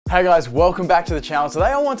Hey guys, welcome back to the channel. Today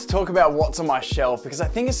I want to talk about what's on my shelf because I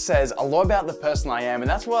think it says a lot about the person I am,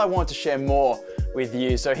 and that's what I want to share more with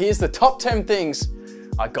you. So here's the top 10 things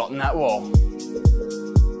I got in that wall.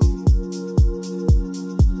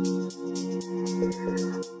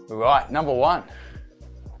 Right, number one.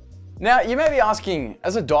 Now, you may be asking,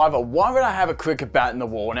 as a diver, why would I have a cricket bat in the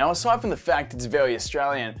wall? Now, aside from the fact it's very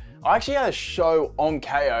Australian, I actually had a show on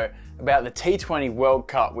KO about the T20 World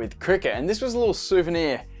Cup with cricket, and this was a little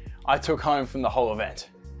souvenir I took home from the whole event.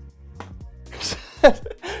 Can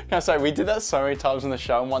I say, we did that so many times on the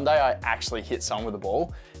show, and one day I actually hit someone with a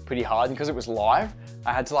ball pretty hard, and because it was live,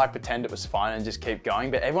 I had to like pretend it was fine and just keep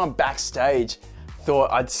going, but everyone backstage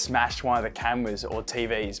thought I'd smashed one of the cameras or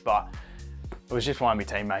TVs, but it was just one of my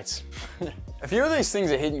teammates. A few of these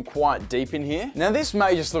things are hidden quite deep in here. Now this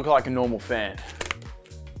may just look like a normal fan,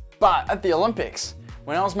 but at the Olympics,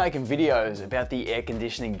 when I was making videos about the air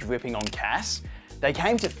conditioning dripping on Cass, they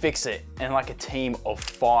came to fix it in like a team of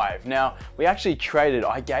 5. Now, we actually traded,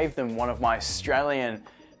 I gave them one of my Australian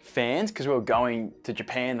fans because we were going to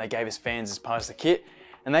Japan. They gave us fans as part of the kit,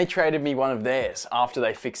 and they traded me one of theirs after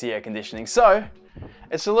they fixed the air conditioning. So,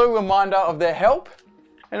 it's a little reminder of their help,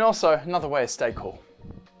 and also another way to stay cool.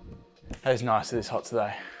 That is nice, it is hot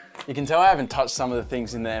today. You can tell I haven't touched some of the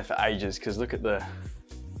things in there for ages because look at the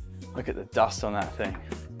dust on that thing.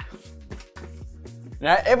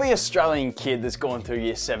 Now, every Australian kid that's gone through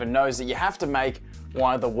year 7 knows that you have to make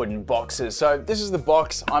one of the wooden boxes. So this is the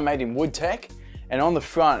box I made in Woodtech, and on the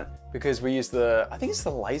front, because we use I think it's the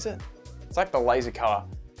laser. It's like the laser color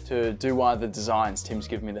to do one of the designs. Tim's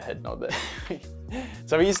giving me the head nod there.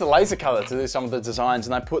 So we used the laser color to do some of the designs,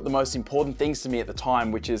 and I put the most important things to me at the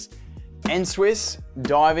time, which is N-Swiss,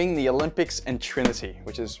 diving, the Olympics, and Trinity,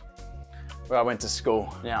 which is where I went to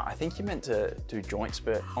school. Now, I think you meant to do joints,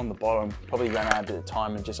 but on the bottom, probably ran out a bit of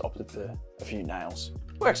time and just opted for a few nails.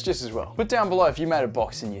 Works just as well. Put down below if you made a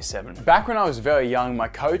box in year 7. Back when I was very young, my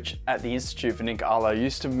coach at the Institute for Nick Arlo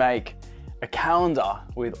used to make a calendar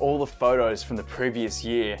with all the photos from the previous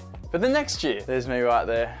year for the next year. There's me right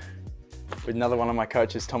there with another one of my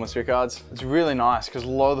coaches, Thomas Rickards. It's really nice because a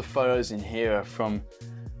lot of the photos in here are from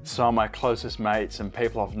some of my closest mates and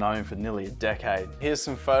people I've known for nearly a decade. Here's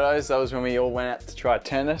some photos. That was when we all went out to try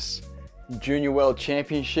tennis, Junior World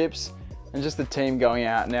Championships, and just the team going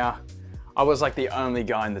out. Now, I was like the only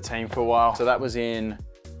guy in the team for a while. So that was in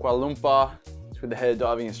Kuala Lumpur. It's with the head of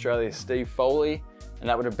Diving Australia, Steve Foley, and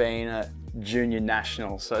that would have been at Junior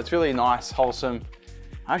Nationals. So it's really nice, wholesome.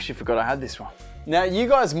 I actually forgot I had this one. Now, you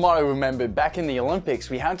guys might have remembered back in the Olympics,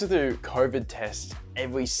 we had to do COVID tests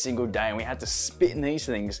every single day, and we had to spit in these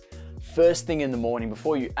things first thing in the morning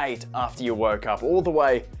before you ate, after you woke up, all the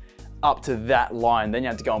way up to that line. Then you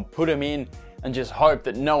had to go and put them in and just hope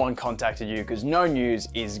that no one contacted you, because no news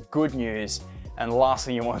is good news, and the last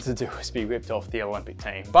thing you wanted to do was be ripped off the Olympic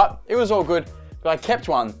team. But it was all good, but I kept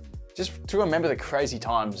one just to remember the crazy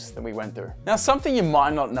times that we went through. Now, something you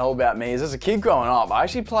might not know about me is as a kid growing up, I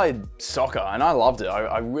actually played soccer and I loved it.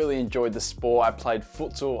 I really enjoyed the sport. I played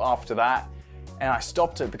futsal after that, and I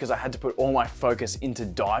stopped it because I had to put all my focus into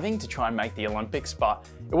diving to try and make the Olympics, but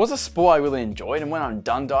it was a sport I really enjoyed, and when I'm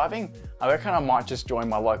done diving, I reckon I might just join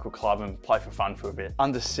my local club and play for fun for a bit.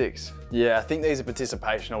 Under 6. Yeah, I think these are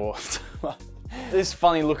participation awards. This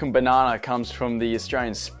funny looking banana comes from the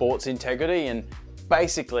Australian Sports Integrity, and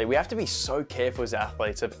basically, we have to be so careful as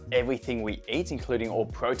athletes of everything we eat, including all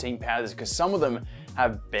protein powders, because some of them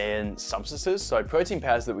have banned substances. So protein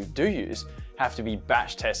powders that we do use have to be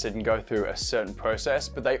batch tested and go through a certain process,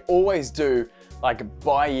 but they always do like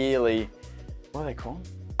bi-yearly, what are they called?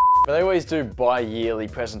 But they always do bi-yearly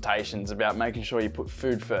presentations about making sure you put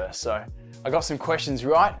food first. So I got some questions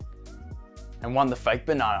right and won the fake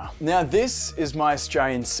banana. Now this is my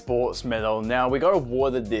Australian sports medal. Now we got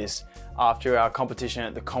awarded this after our competition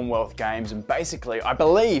at the Commonwealth Games, and basically I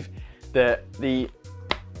believe that the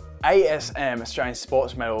ASM, Australian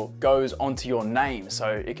Sports Medal, goes onto your name,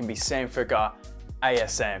 so it can be Sam Fricker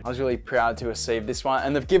ASM. I was really proud to receive this one,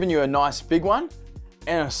 and they've given you a nice big one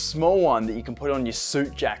and a small one that you can put on your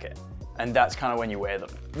suit jacket, and that's kind of when you wear them.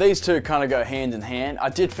 These two kind of go hand in hand. I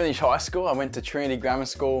did finish high school. I went to Trinity Grammar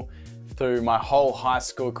School through my whole high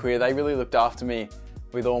school career. They really looked after me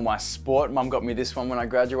with all my sport. Mum got me this one when I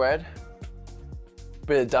graduated.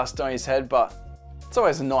 Bit of dust on his head, but it's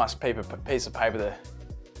always a nice piece of paper to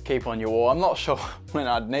keep on your wall. I'm not sure when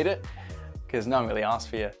I'd need it, because no one really asks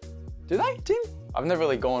for you. Do they, Tim? I've never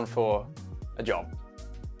really gone for a job.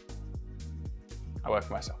 I work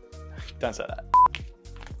for myself. Don't say that.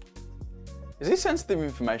 Is this sensitive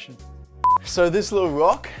information? So this little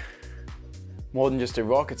rock, more than just a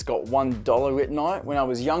rock, it's got $1 written on it. When I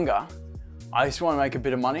was younger, I used to want to make a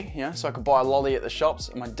bit of money, you know, so I could buy a lolly at the shops.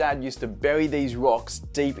 And my dad used to bury these rocks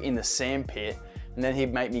deep in the sand pit, and then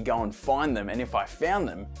he'd make me go and find them. And if I found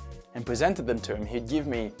them and presented them to him, he'd give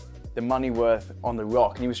me the money worth on the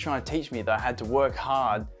rock. And he was trying to teach me that I had to work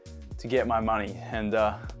hard to get my money. And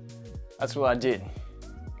that's what I did.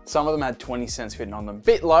 Some of them had 20 cents written on them.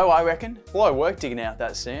 Bit low, I reckon. A lot of work digging out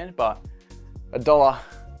that sand, but $1,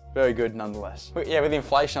 very good nonetheless. But yeah, with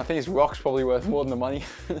inflation, I think this rock's probably worth more than the money.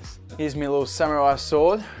 Here's my little samurai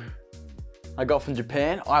sword I got from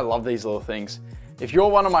Japan. I love these little things. If you're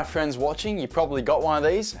one of my friends watching, you probably got one of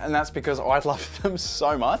these, and that's because I love them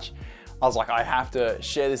so much. I was like, I have to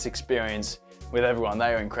share this experience with everyone.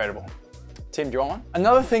 They are incredible. Tim, do you want one?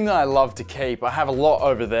 Another thing that I love to keep, I have a lot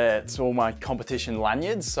over there. It's all my competition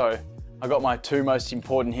lanyards. So I got my 2 most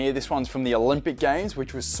important here. This one's from the Olympic Games,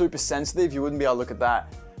 which was super sensitive. You wouldn't be able to look at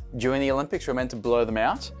that during the Olympics. We're meant to blur them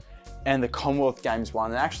out. And the Commonwealth Games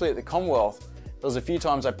one. And actually at the Commonwealth, there was a few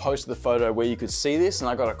times I posted the photo where you could see this, and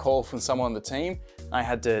I got a call from someone on the team. I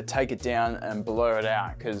had to take it down and blur it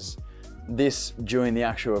out because this during the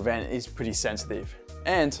actual event is pretty sensitive.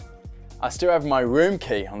 And I still have my room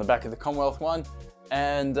key on the back of the Commonwealth one,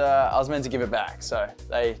 and I was meant to give it back, so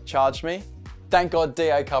they charged me. Thank God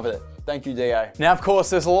DA covered it. Thank you, DA. Now, of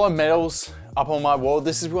course, there's a lot of medals up on my wall.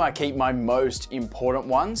 This is where I keep my most important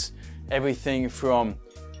ones. Everything from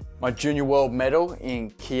my Junior World Medal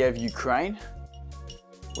in Kiev, Ukraine.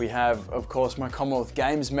 We have, of course, my Commonwealth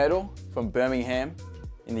Games medal from Birmingham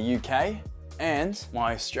in the UK, and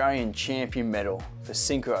my Australian Champion medal for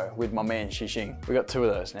synchro with my man Shishing. We got 2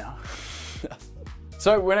 of those now.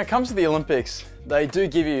 So when it comes to the Olympics, they do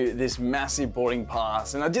give you this massive boarding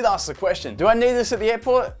pass. And I did ask the question, do I need this at the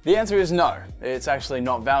airport? The answer is no. It's actually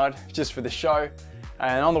not valid, just for the show.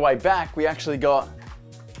 And on the way back, we actually got,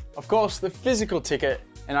 of course, the physical ticket,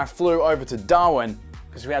 and I flew over to Darwin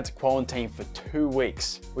because we had to quarantine for 2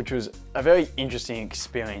 weeks, which was a very interesting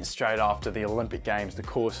experience straight after the Olympic Games, the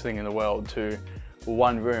coolest thing in the world, to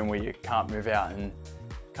one room where you can't move out and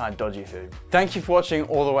can't dodge your food. Thank you for watching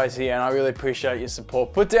all the way here, and I really appreciate your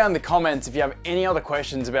support. Put down in the comments if you have any other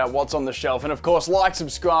questions about what's on the shelf, and of course, like,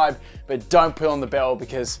 subscribe, but don't put on the bell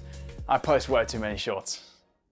because I post way too many shorts.